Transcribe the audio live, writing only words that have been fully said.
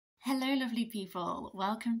Hello, lovely people.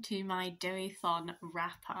 Welcome to my Dewithon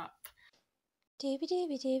Wrap Up. Dooby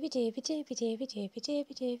dooby dooby dooby dooby dooby dooby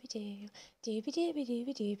dooby dooby doo. Dooby dooby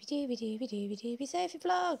dooby dooby dooby dooby dooby dooby Sophie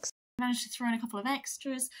vlogs. I managed to throw in a couple of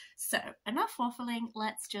extras, so enough waffling,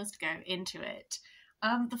 let's just go into it.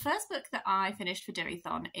 The first book that I finished for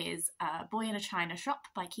Dewithon is Boy in a China Shop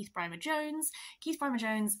by Brymer Jones. Brymer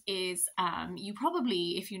Jones is, you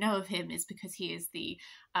probably, if you know of him, is because he is the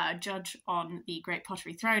judge on the Great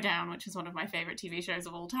Pottery Throwdown, which is one of my favourite TV shows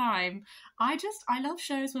of all time. I love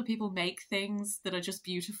shows where people make things that are just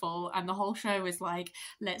beautiful, and the whole show is like,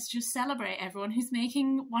 let's just celebrate everyone who's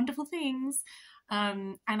making wonderful things.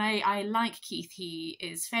 And I like Keith. He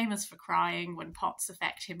is famous for crying when pots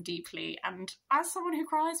affect him deeply, and as someone who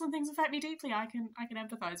cries when things affect me deeply, I can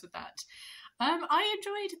empathise with that. I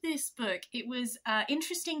enjoyed this book. It was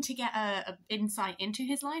interesting to get a insight into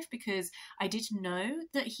his life, because I didn't know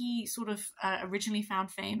that he sort of originally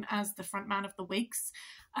found fame as the frontman of the Whigs,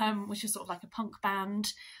 which is sort of like a punk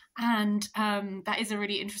band. And that is a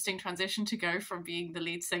really interesting transition to go from being the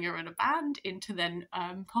lead singer in a band into then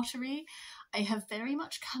pottery. I have very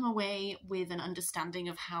much come away with an understanding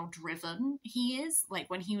of how driven he is, like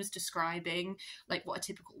when he was describing like what a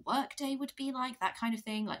typical work day would be like, that kind of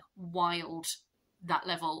thing, like wild, that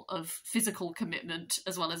level of physical commitment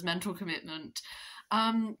as well as mental commitment.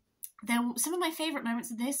 Some of my favourite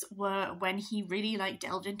moments of this were when he really like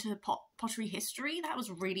delved into pottery history. That was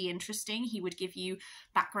really interesting. He would give you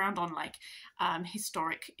background on like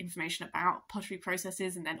historic information about pottery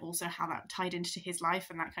processes, and then also how that tied into his life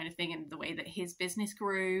and that kind of thing, and the way that his business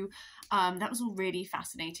grew. That was all really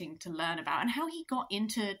fascinating to learn about, and how he got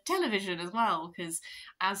into television as well, because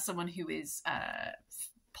as someone who is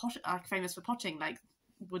famous for potting, like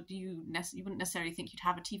you wouldn't necessarily think you'd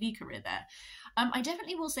have a TV career there. I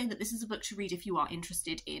definitely will say that this is a book to read if you are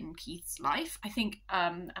interested in Keith's life. I think,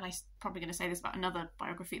 and I'm probably going to say this about another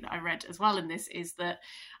biography that I read as well in this, is that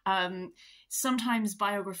sometimes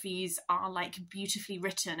biographies are like beautifully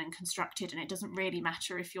written and constructed, and it doesn't really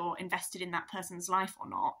matter if you're invested in that person's life or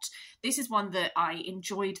not. This is one that I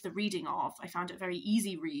enjoyed the reading of. I found it a very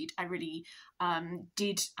easy read. I really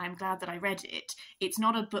did. I'm glad that I read it. It's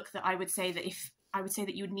not a book that I would say that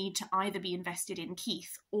you would need to either be invested in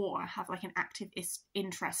Keith or have like an active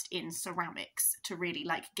interest in ceramics to really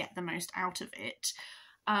like get the most out of it.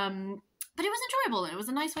 But it was enjoyable. It was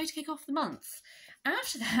a nice way to kick off the month.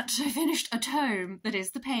 After that, I finished a tome that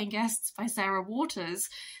is The Paying Guests by Sarah Waters.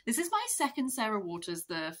 This is my second Sarah Waters.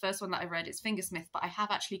 The first one that I read is Fingersmith, but I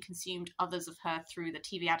have actually consumed others of her through the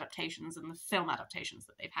TV adaptations and the film adaptations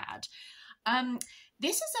that they've had.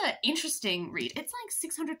 This is an interesting read. It's like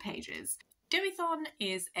 600 pages. Dewithon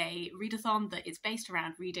is a readathon that is based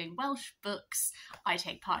around reading Welsh books. I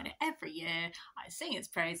take part in it every year. I sing its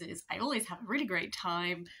praises. I always have a really great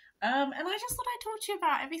time. And I just thought I'd talk to you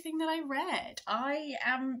about everything that I read. I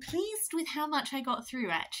am pleased with how much I got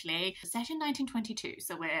through, actually. Set in 1922,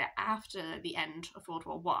 so we're after the end of World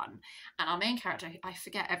War One, and our main character, I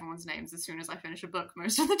forget everyone's names as soon as I finish a book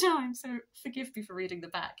most of the time, so forgive me for reading the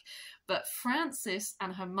back. But Frances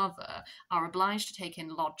and her mother are obliged to take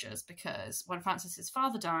in lodgers, because when Frances's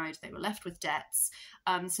father died, they were left with debts.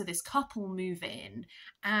 So this couple move in,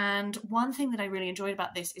 and one thing that I really enjoyed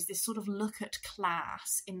about this is this sort of look at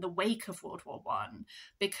class in the wake of World War One,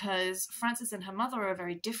 because Frances and her mother are a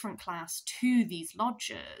very different class to these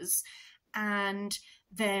lodgers, and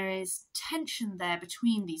there is tension there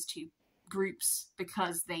between these two groups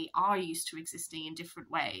because they are used to existing in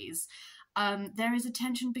different ways. There is a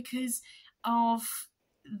tension because of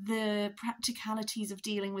the practicalities of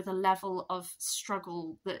dealing with a level of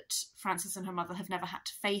struggle that Frances and her mother have never had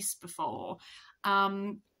to face before.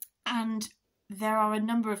 And there are a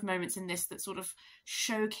number of moments in this that sort of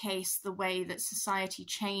showcase the way that society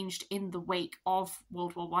changed in the wake of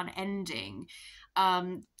World War One ending.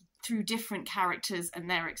 Through different characters and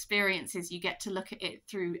their experiences, you get to look at it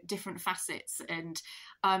through different facets. And,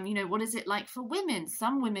 what is it like for women?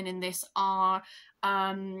 Some women in this are,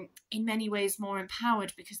 in many ways, more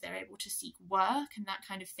empowered because they're able to seek work and that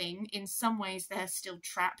kind of thing. In some ways, they're still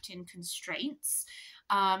trapped in constraints.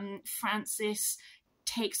 Frances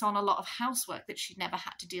takes on a lot of housework that she'd never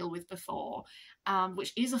had to deal with before,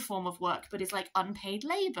 which is a form of work, but is like unpaid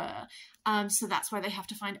labour. So that's where they have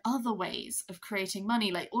to find other ways of creating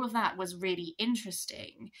money. Like, all of that was really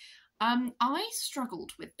interesting. I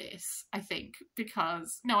struggled with this, I think,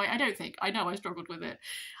 because... No, I don't think. I know I struggled with it.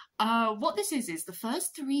 What this is the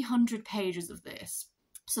first 300 pages of this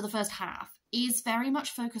so the first half is very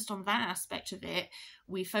much focused on that aspect of it.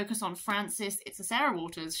 We focus on Frances. It's a Sarah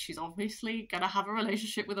Waters. She's obviously going to have a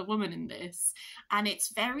relationship with a woman in this. And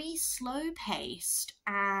it's very slow-paced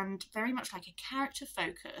and very much like a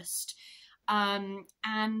character-focused.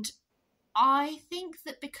 And I think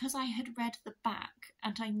that because I had read the back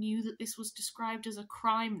and I knew that this was described as a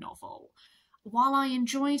crime novel, while I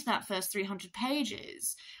enjoyed that first 300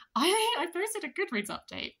 pages, I posted a Goodreads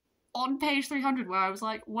update on page 300 where I was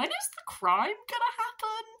like, when is the crime gonna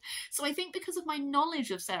happen? So I think because of my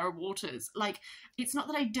knowledge of Sarah Waters, like, it's not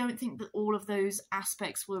that I don't think that all of those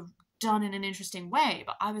aspects were done in an interesting way,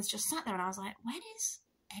 but I was just sat there and I was like, when is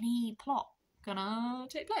any plot gonna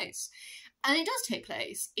take place? And it does take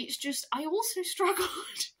place. It's just, I also struggled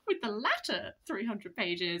with the latter 300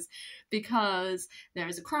 pages because there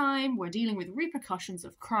is a crime, we're dealing with repercussions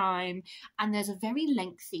of crime, and there's a very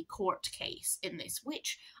lengthy court case in this,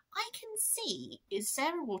 which I can see is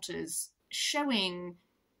Sarah Waters showing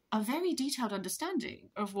a very detailed understanding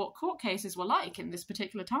of what court cases were like in this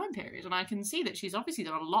particular time period. And I can see that she's obviously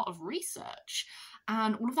done a lot of research,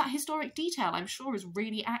 and all of that historic detail, I'm sure, is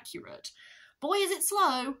really accurate. Boy, is it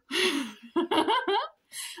slow.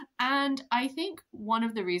 And I think one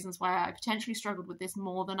of the reasons why I potentially struggled with this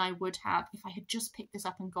more than I would have if I had just picked this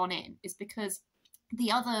up and gone in is because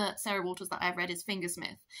the other Sarah Waters that I've read is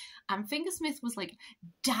Fingersmith. And Fingersmith was like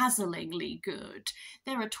dazzlingly good.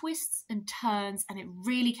 There are twists and turns and it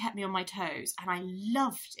really kept me on my toes and I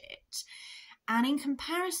loved it. And in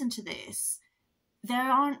comparison to this,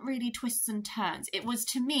 there aren't really twists and turns. It was,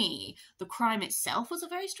 to me, the crime itself was a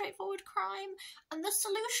very straightforward crime, and the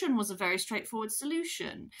solution was a very straightforward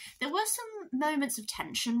solution. There were some moments of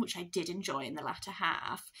tension, which I did enjoy in the latter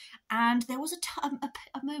half, and there was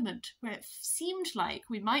a moment where it seemed like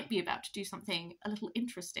we might be about to do something a little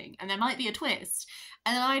interesting, and there might be a twist,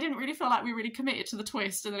 and then I didn't really feel like we really committed to the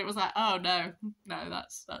twist, and then it was like, oh, no,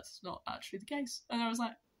 that's not actually the case. And I was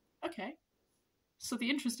like, okay, so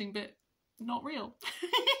the interesting bit, not real.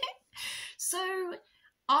 So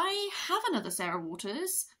I have another Sarah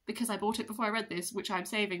Waters because I bought it before I read this, which I'm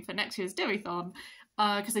saving for next year's Dewithon,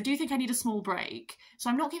 because I do think I need a small break. So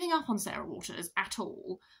I'm not giving up on Sarah Waters at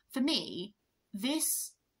all. For me,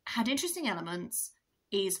 this had interesting elements,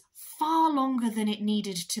 is far longer than it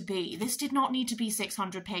needed to be. This did not need to be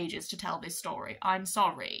 600 pages to tell this story. I'm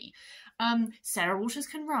sorry. Sarah Waters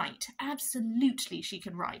can write. Absolutely she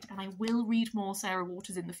can write. And I will read more Sarah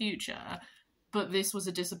Waters in the future. But this was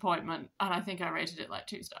a disappointment. And I think I rated it like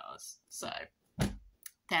 2 stars. So,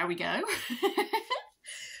 there we go.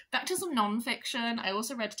 Back to some non-fiction. I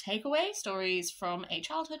also read Takeaway, Stories from a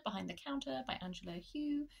Childhood Behind the Counter by Angela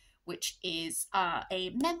Hugh, which is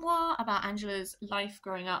a memoir about Angela's life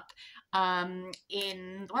growing up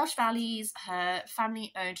in the Welsh Valleys. Her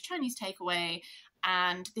family owned Chinese Takeaway,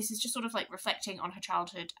 and this is just sort of like reflecting on her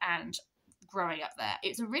childhood and growing up there.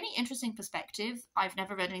 It's a really interesting perspective. I've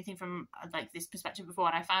never read anything from like this perspective before,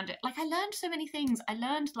 and I found it, like, I learned so many things. I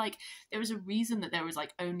learned like there was a reason that there was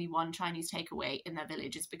like only one Chinese takeaway in their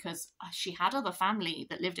village, is because she had other family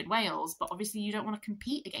that lived in Wales, but obviously you don't want to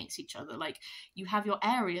compete against each other. Like, you have your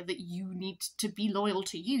area that you need to be loyal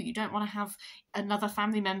to. You don't want to have another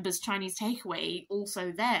family member's Chinese takeaway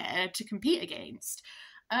also there to compete against.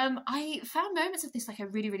 I found moments of this like I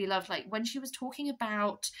really, really loved, like when she was talking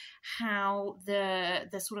about how the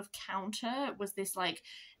sort of counter was this like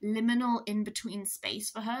liminal in-between space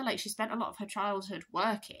for her. Like, she spent a lot of her childhood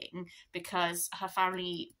working because her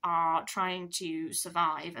family are trying to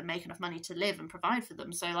survive and make enough money to live and provide for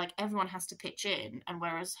them. So like everyone has to pitch in, and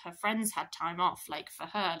whereas her friends had time off, like for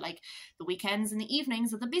her, like the weekends and the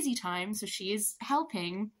evenings are the busy time, so she is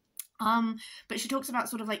helping. But she talks about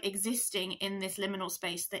sort of like existing in this liminal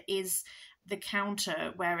space that is the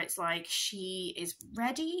counter, where it's like she is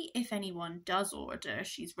ready if anyone does order.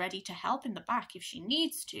 She's ready to help in the back if she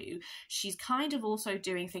needs to. She's kind of also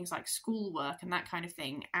doing things like schoolwork and that kind of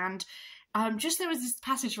thing. And just there was this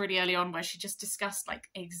passage really early on where she just discussed like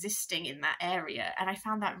existing in that area, and I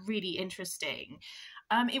found that really interesting.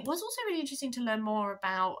 It was also really interesting to learn more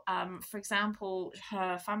about, for example,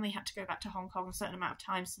 her family had to go back to Hong Kong a certain amount of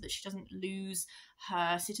time so that she doesn't lose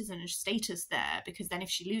her citizen status there, because then if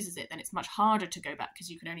she loses it, then it's much harder to go back because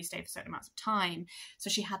you can only stay for certain amounts of time. So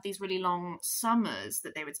she had these really long summers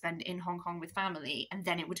that they would spend in Hong Kong with family, and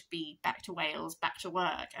then it would be back to Wales, back to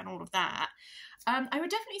work, and all of that. I would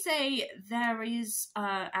definitely say there is,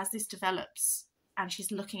 as this develops, and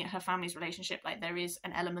she's looking at her family's relationship. Like, there is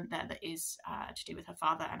an element there that is to do with her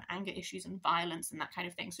father and anger issues and violence and that kind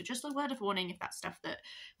of thing. So just a word of warning if that's stuff that,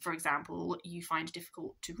 for example, you find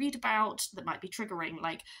difficult to read about, that might be triggering,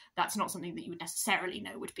 like, that's not something that you would necessarily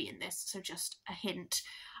know would be in this. So just a hint.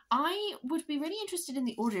 I would be really interested in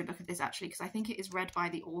the audiobook of this, actually, because I think it is read by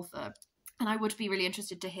the author, and I would be really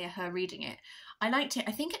interested to hear her reading it. I liked it.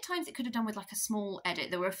 I think at times it could have done with like a small edit.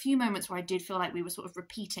 There were a few moments where I did feel like we were sort of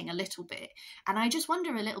repeating a little bit. And I just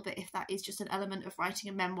wonder a little bit if that is just an element of writing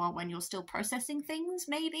a memoir when you're still processing things,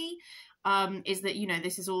 maybe. Is that, you know,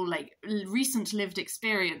 this is all like recent lived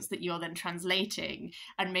experience that you're then translating.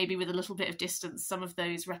 And maybe with a little bit of distance, some of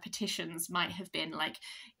those repetitions might have been like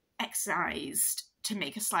excised to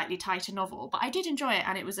make a slightly tighter novel. But I did enjoy it,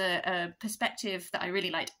 and it was a perspective that I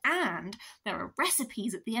really liked. And there are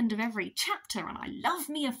recipes at the end of every chapter, and I love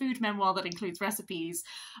me a food memoir that includes recipes.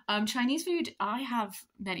 Chinese food, I have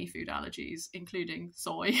many food allergies, including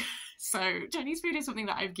soy. So Chinese food is something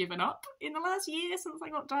that I've given up in the last year since I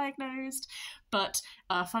got diagnosed. But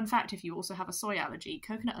fun fact, if you also have a soy allergy,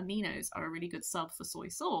 coconut aminos are a really good sub for soy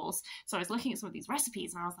sauce. So I was looking at some of these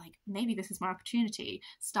recipes and I was like, maybe this is my opportunity.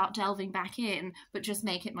 Start delving back in, but just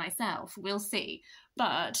make it myself. We'll see.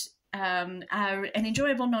 But an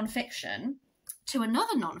enjoyable non-fiction. To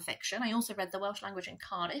another non-fiction, I also read The Welsh Language in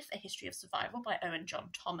Cardiff, A History of Survival by Owen John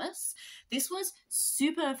Thomas. This was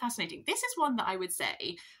super fascinating. This is one that I would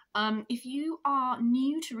say, if you are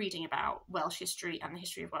new to reading about Welsh history and the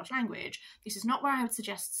history of Welsh language, this is not where I would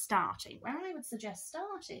suggest starting. Where I would suggest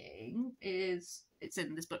starting is, it's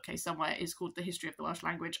in this bookcase somewhere, is called The History of the Welsh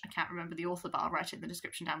Language. I can't remember the author, but I'll write it in the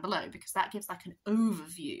description down below, because that gives like an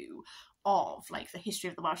overview of like the history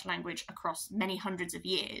of the Welsh language across many hundreds of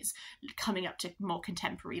years, coming up to more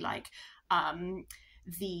contemporary, like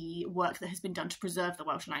the work that has been done to preserve the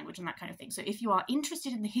Welsh language and that kind of thing. So if you are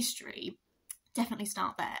interested in the history, definitely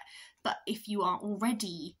start there. But if you are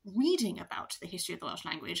already reading about the history of the Welsh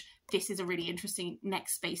language, this is a really interesting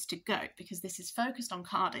next space to go, because this is focused on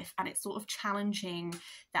Cardiff, and it's sort of challenging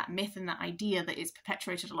that myth and that idea that is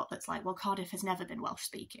perpetuated a lot, that's like, well, Cardiff has never been Welsh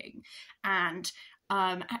speaking. And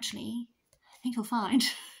actually, I think you'll find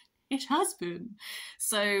it has been.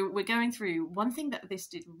 So we're going through, one thing that this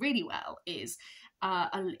did really well is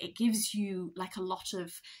it gives you like a lot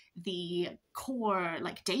of the core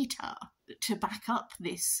like data to back up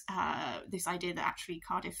this this idea that actually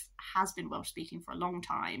Cardiff has been Welsh speaking for a long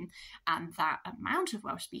time, and that amount of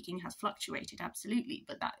Welsh speaking has fluctuated, absolutely,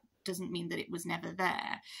 but that doesn't mean that it was never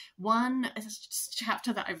there. One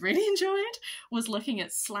chapter that I really enjoyed was looking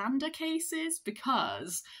at slander cases,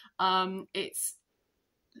 because it's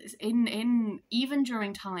in even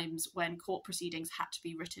during times when court proceedings had to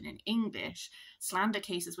be written in English, slander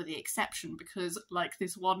cases were the exception, because like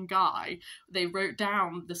this one guy, they wrote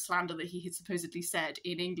down the slander that he had supposedly said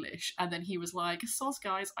in English, and then he was like, "Soz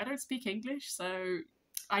guys, I don't speak English, so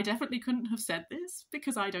I definitely couldn't have said this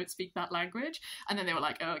because I don't speak that language." And then they were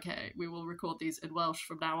like, "Oh, okay, we will record these in Welsh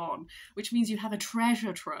from now on," which means you have a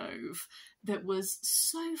treasure trove that was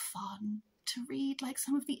so fun to read. Like,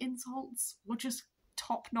 some of the insults were just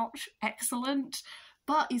top-notch excellent,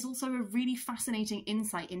 but is also a really fascinating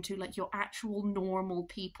insight into like your actual normal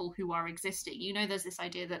people who are existing. You know, there's this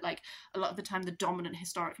idea that like a lot of the time the dominant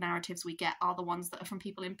historic narratives we get are the ones that are from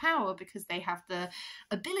people in power, because they have the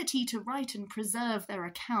ability to write and preserve their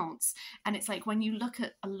accounts. And it's like, when you look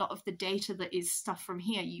at a lot of the data that is stuff from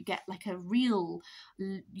here, you get like a real,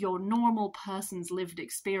 your normal person's lived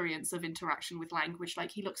experience of interaction with language.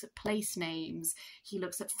 Like, he looks at place names, he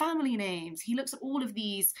looks at family names, he looks at all of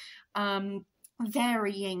these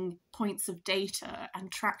varying points of data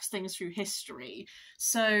and tracks things through history.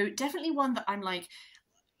 So definitely one that I'm like,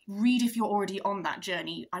 read if you're already on that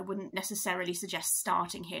journey. I wouldn't necessarily suggest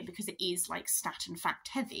starting here, because it is like stat and fact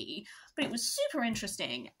heavy, but it was super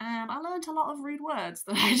interesting, and I learned a lot of rude words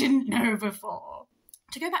that I didn't know before.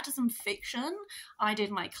 To go back to some fiction, I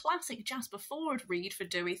did my classic Jasper Fforde read for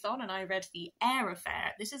Dewithon, and I read The Eyre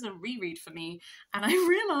Affair. This is a reread for me, and I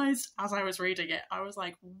realised as I was reading it, I was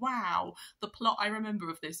like, wow, the plot I remember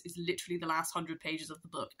of this is literally the last 100 pages of the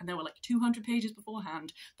book, and there were like 200 pages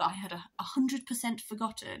beforehand that I had 100%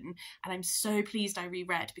 forgotten, and I'm so pleased I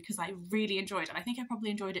reread, because I really enjoyed it, and I think I probably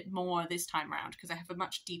enjoyed it more this time around, because I have a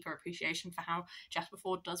much deeper appreciation for how Jasper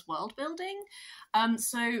Fforde does world building.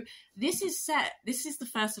 So this is the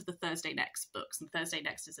first of the Thursday Next books, and Thursday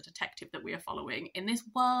Next is a detective that we are following in this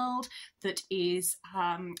world that is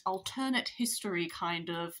alternate history kind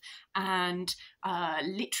of, and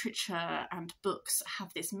literature and books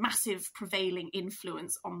have this massive prevailing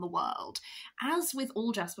influence on the world. As with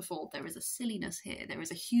all Jasper Fforde, there is a silliness here, there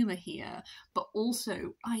is a humour here, but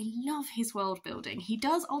also I love his world building. He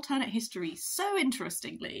does alternate history so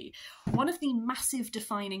interestingly. One of the massive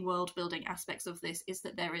defining world building aspects of this is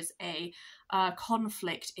that there is a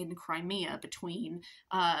conflict in Crimea between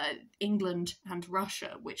England and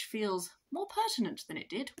Russia, which feels more pertinent than it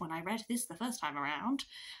did when I read this the first time around.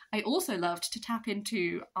 I also loved to tap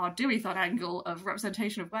into our Dewithon angle of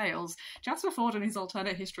representation of Wales. Jasper Fforde in his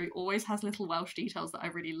alternate history always has little Welsh details that I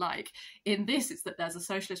really like. In this, it's that there's a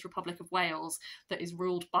Socialist Republic of Wales that is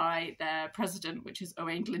ruled by their president, which is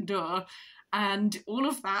Owen, and all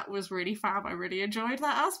of that was really fab. I really enjoyed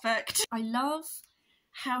that aspect. I love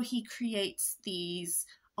how he creates these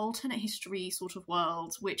alternate history sort of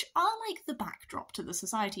worlds, which are like the backdrop to the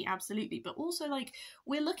society, absolutely, but also like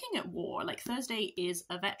we're looking at war. Like Thursday is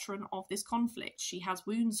a veteran of this conflict. She has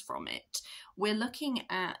wounds from it. We're looking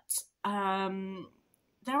at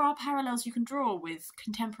there are parallels you can draw with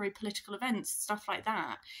contemporary political events, stuff like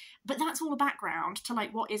that. But that's all a background to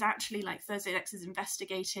like what is actually like Thursday Next is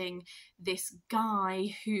investigating this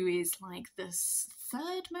guy who is like the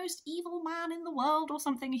third most evil man in the world or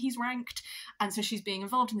something, he's ranked. And so she's being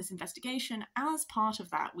involved in this investigation. As part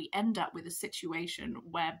of that, we end up with a situation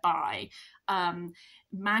whereby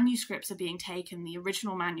manuscripts are being taken, the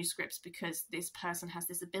original manuscripts, because this person has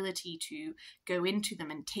this ability to go into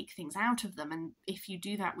them and take things out of them. And if you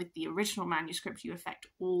do that with the original manuscript, you affect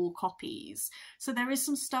all copies. So there is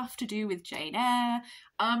some stuff to do with Jane Eyre.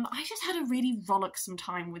 I just had a really rollicksome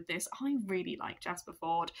time with this. I really like Jasper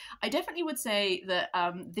Fforde. I definitely would say that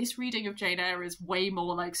this reading of Jane Eyre is way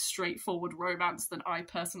more like straightforward romance than I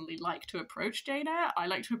personally like to approach Jane Eyre. I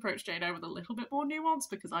like to approach Jane Eyre with a little bit more nuance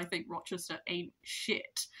because I think Rochester ain't shit.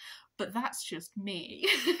 But that's just me.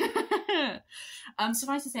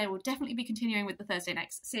 Suffice to say, I will definitely be continuing with the Thursday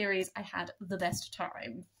Next series. I had the best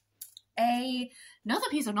time. Another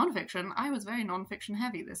piece of non-fiction, I was very non-fiction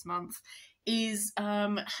heavy this month, is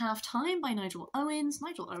Half Time by Nigel Owens.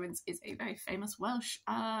 Nigel Owens is a very famous Welsh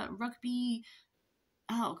rugby...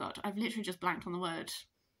 Oh god, I've literally just blanked on the word.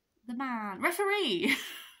 The man. Referee!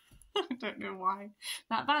 I don't know why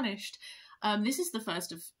that vanished. This is the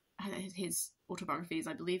first of his autobiographies.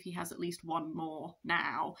 I believe he has at least one more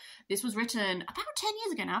now. This was written about 10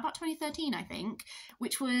 years ago now, about 2013 I think,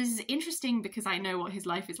 which was interesting because I know what his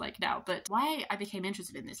life is like now. But why I became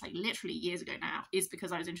interested in this like literally years ago now is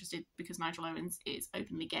because I was interested because Nigel Owens is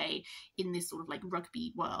openly gay in this sort of like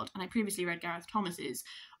rugby world, and I previously read Gareth Thomas's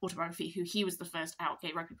autobiography, who he was the first out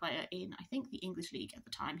gay rugby player in I think the English League at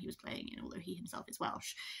the time he was playing in, although he himself is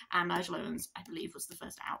Welsh, and Nigel Owens I believe was the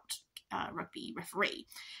first out rugby referee.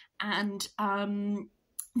 And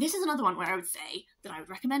this is another one where I would say that I would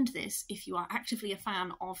recommend this if you are actively a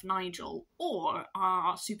fan of Nigel or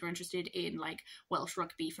are super interested in like Welsh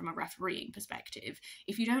rugby from a refereeing perspective.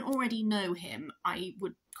 If you don't already know him, I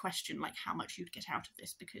would question like how much you'd get out of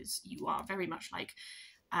this, because you are very much like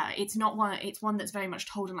it's one that's very much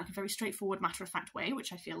told in like a very straightforward, matter-of-fact way,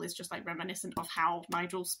 which I feel is just like reminiscent of how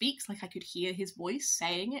Nigel speaks. Like I could hear his voice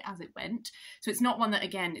saying it as it went. So it's not one that,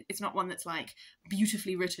 again, it's not one that's like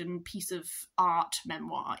beautifully written piece of art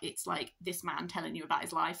memoir. It's like this man telling you about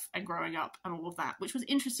his life and growing up and all of that, which was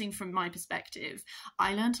interesting from my perspective.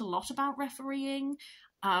 I learned a lot about refereeing.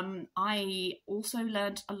 I also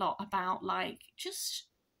learned a lot about like just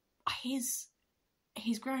his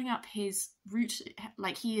growing up, his route,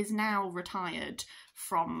 like he is now retired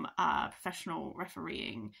from professional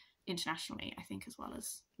refereeing internationally, I think, as well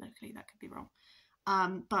as locally. That could be wrong.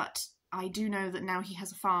 But I do know that now he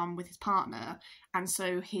has a farm with his partner, and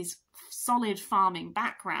so his solid farming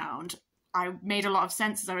background, I made a lot of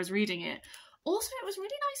sense as I was reading it. Also, it was really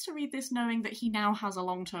nice to read this knowing that he now has a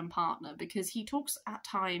long-term partner, because he talks at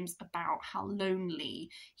times about how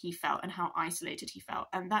lonely he felt and how isolated he felt,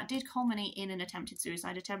 and that did culminate in an attempted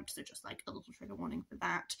suicide attempt, so just like a little trigger warning for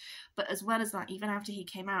that. But as well as that, even after he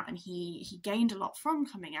came out and he gained a lot from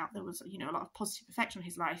coming out, there was, you know, a lot of positive effect on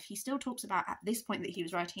his life. He still talks about, at this point that he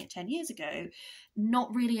was writing it 10 years ago,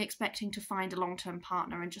 not really expecting to find a long-term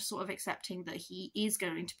partner and just sort of accepting that he is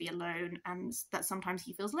going to be alone and that sometimes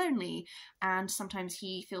he feels lonely, and sometimes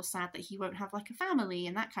he feels sad that he won't have like a family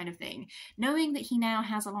and that kind of thing. Knowing that he now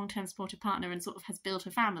has a long-term supportive partner and sort of has built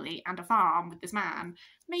a family and a farm with this man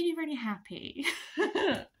made me really happy.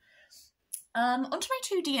 Onto my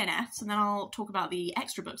two DNFs, and then I'll talk about the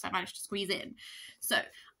extra books I managed to squeeze in. So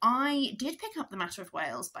I did pick up The Matter of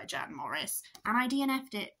Wales by Jan Morris, and I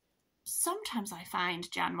DNF'd it. Sometimes I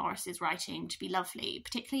find Jan Morris's writing to be lovely,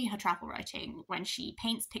 particularly her travel writing, when she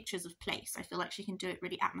paints pictures of place. I feel like she can do it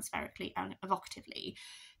really atmospherically and evocatively.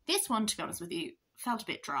 This one, to be honest with you, felt a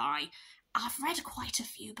bit dry. I've read quite a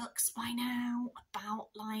few books by now about,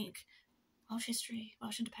 like, Welsh history,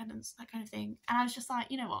 Welsh independence, that kind of thing. And I was just like,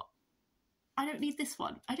 you know what? I don't need this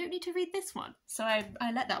one. I don't need to read this one. So I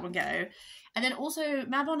let that one go. And then also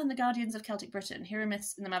Mabon and the Guardians of Celtic Britain, Hero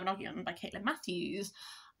Myths in the Mabinogion by Caitlin Matthews.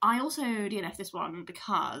 I also DNF this one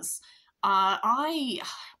because I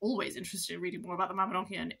always interested in reading more about the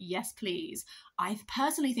Mabinogion. Yes, please. I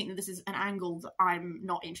personally think that this is an angle that I'm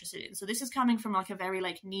not interested in. So this is coming from like a very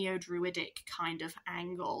like neo-druidic kind of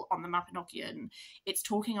angle on the Mabinogion. It's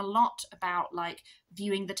talking a lot about like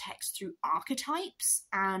viewing the text through archetypes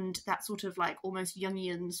and that sort of like almost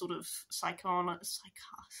Jungian sort of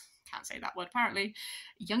can't say that word apparently,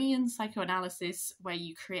 Jungian psychoanalysis, where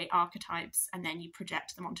you create archetypes and then you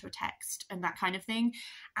project them onto a text and that kind of thing.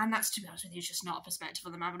 And that's, to be honest with you, just not a perspective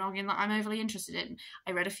on the Mabinogion that I'm overly interested in.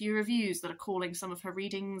 I read a few reviews that are calling some of her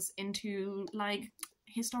readings into like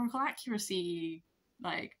historical accuracy.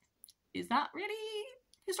 Like, is that really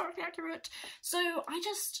historically accurate? So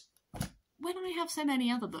when I have so many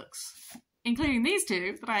other books, including these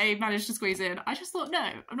two that I managed to squeeze in, I just thought, no,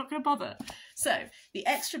 I'm not going to bother. So the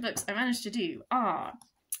extra books I managed to do are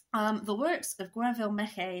the works of Gwerful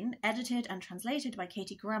Mechain, edited and translated by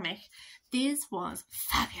Katie Gramich. This was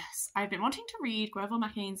fabulous. I've been wanting to read Gwerful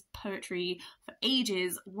Mechain's poetry for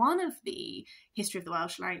ages. One of the history of the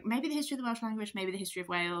Welsh language, maybe the history of the Welsh language, maybe the history of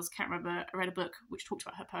Wales, can't remember. I read a book which talked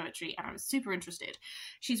about her poetry and I was super interested.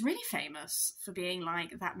 She's really famous for being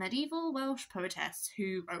like that medieval Welsh poetess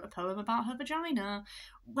who wrote a poem about her vagina,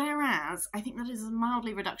 whereas I think that is a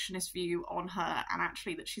mildly reductionist view on her and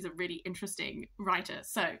actually that she's a really interesting writer.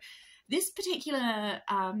 So this particular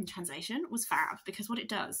translation was fab because what it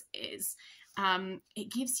does is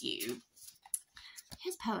it gives you,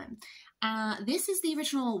 here's a poem. This is the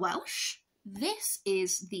original Welsh. This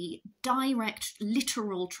is the direct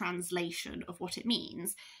literal translation of what it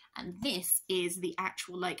means. And this is the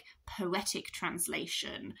actual like poetic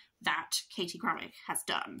translation that Katie Gramich has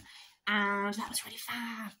done. And that was really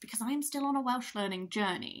fab because I'm still on a Welsh learning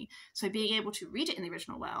journey. So being able to read it in the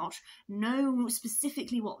original Welsh, know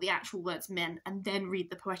specifically what the actual words meant, and then read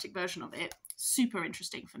the poetic version of it, super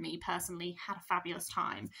interesting for me personally, had a fabulous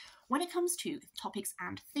time. When it comes to topics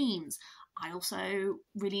and themes, I also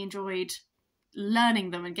really enjoyed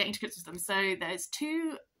learning them and getting to grips with them. So there's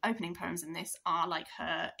two opening poems in this are like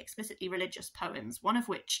her explicitly religious poems, one of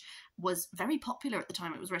which was very popular at the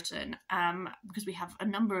time it was written because we have a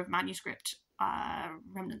number of manuscript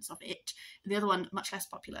remnants of it. The other one much less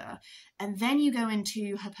popular. And then you go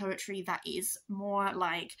into her poetry that is more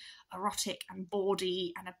like erotic and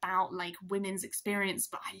bawdy and about like women's experience,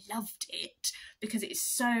 but I loved it because it's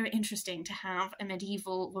so interesting to have a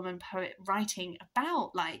medieval woman poet writing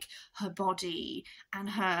about like her body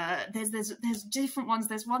and her there's different ones.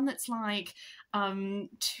 There's one that's like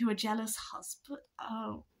to a jealous husband.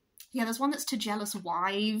 Oh yeah, there's one that's to jealous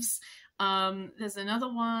wives. There's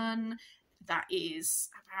another one that is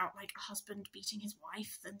about like a husband beating his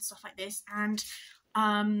wife and stuff like this. And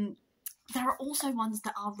there are also ones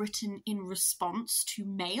that are written in response to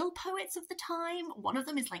male poets of the time. One of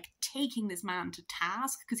them is like taking this man to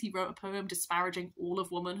task because he wrote a poem disparaging all of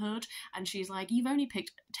womanhood. And she's like, you've only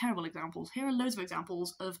picked terrible examples. Here are loads of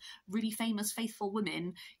examples of really famous, faithful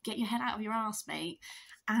women. Get your head out of your ass, mate.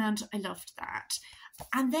 And I loved that.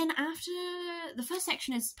 And then after, the first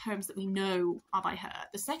section is poems that we know are by her.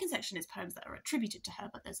 The second section is poems that are attributed to her,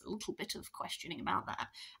 but there's a little bit of questioning about that.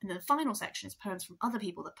 And then the final section is poems from other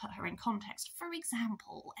people that put her in context. For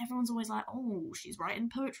example, everyone's always like, oh, she's writing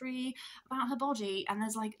poetry about her body. And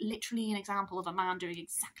there's like literally an example of a man doing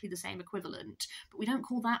exactly the same equivalent. But we don't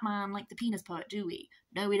call that man like the penis poet, do we?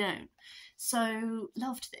 No, we don't. So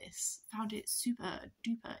loved this. Found it super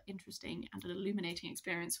duper interesting and an illuminating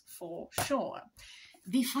experience for sure.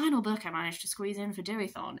 The final book I managed to squeeze in for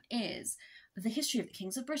Dewithon is The History of the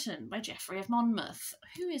Kings of Britain by Geoffrey of Monmouth.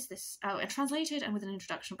 Who is this? Oh, translated and with an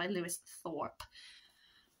introduction by Lewis Thorpe.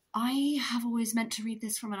 I have always meant to read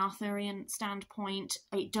this from an Arthurian standpoint.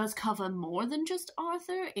 It does cover more than just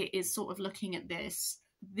Arthur. It is sort of looking at this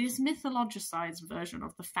mythologicized version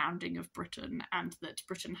of the founding of Britain, and that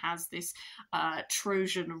Britain has this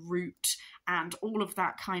Trojan root and all of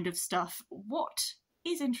that kind of stuff. What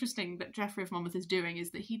is interesting that Geoffrey of Monmouth is doing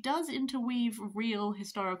is that he does interweave real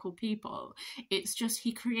historical people. It's just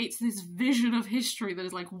he creates this vision of history that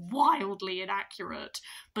is like wildly inaccurate,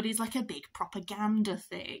 but is like a big propaganda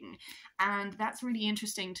thing. And that's really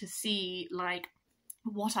interesting to see, like,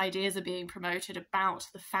 what ideas are being promoted about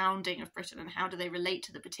the founding of Britain and how do they relate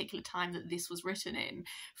to the particular time that this was written in.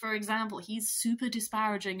 For example, he's super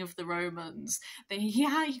disparaging of the Romans.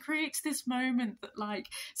 He creates this moment that, like,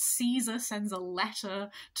 Caesar sends a letter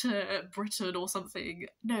to Britain or something.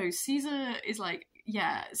 No, Caesar is like,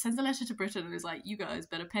 yeah, sends a letter to Britain and is like, you guys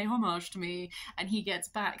better pay homage to me. And he gets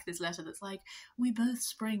back this letter that's like, we both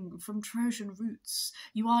spring from Trojan roots.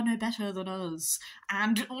 You are no better than us.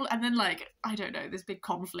 And then, like, I don't know, this big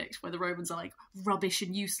conflict where the Romans are like rubbish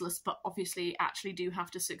and useless, but obviously actually do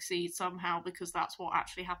have to succeed somehow because that's what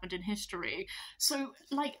actually happened in history. So,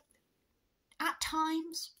 like, at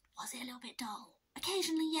times, was it a little bit dull?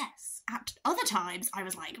 Occasionally, yes. At other times, I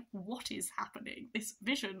was like, what is happening? This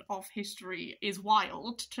vision of history is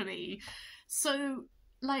wild to me. So,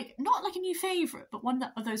 like, not like a new favourite, but one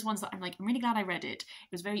of those ones that I'm like, I'm really glad I read it.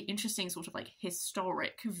 It was very interesting, sort of like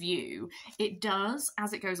historic view. It does,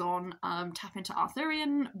 as it goes on, tap into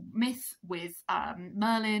Arthurian myth with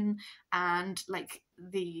Merlin and like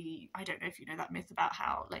I don't know if you know that myth about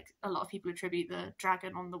how like a lot of people attribute the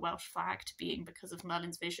dragon on the Welsh flag to being because of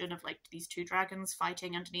Merlin's vision of like these two dragons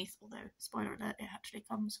fighting underneath, although spoiler alert, it actually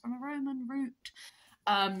comes from a Roman root.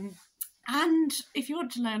 And if you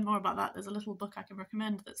want to learn more about that, there's a little book I can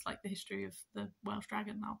recommend that's like the history of the Welsh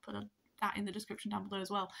dragon. I'll put that in the description down below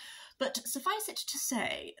as well. But suffice it to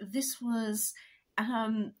say, this was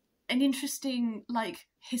an interesting, like,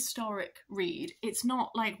 historic read. It's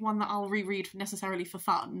not like one that I'll reread necessarily for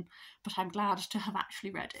fun, but I'm glad to have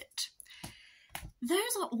actually read it. Those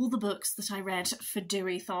are all the books that I read for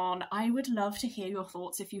Dewithon. I would love to hear your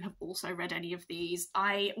thoughts if you have also read any of these.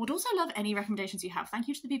 I would also love any recommendations you have. Thank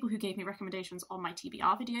you to the people who gave me recommendations on my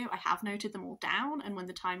TBR video. I have noted them all down, and when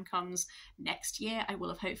the time comes next year, I will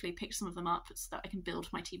have hopefully picked some of them up so that I can build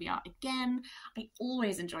my TBR again. I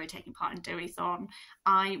always enjoy taking part in Dewithon.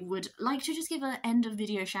 I would like to just give an end of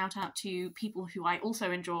video shout out to people who I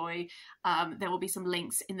also enjoy. There will be some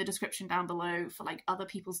links in the description down below for like other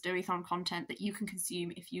people's Dewithon content that you can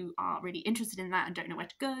consume if you are really interested in that and don't know where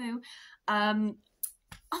to go. Otherwise,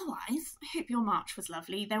 I hope your March was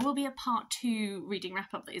lovely. There will be a part 2 reading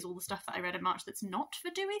wrap up that is all the stuff that I read in March that's not for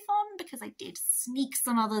Dewithon, because I did sneak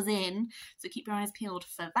some others in, so keep your eyes peeled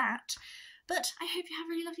for that. But I hope you have a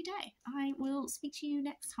really lovely day. I will speak to you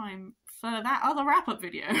next time for that other wrap up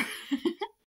video.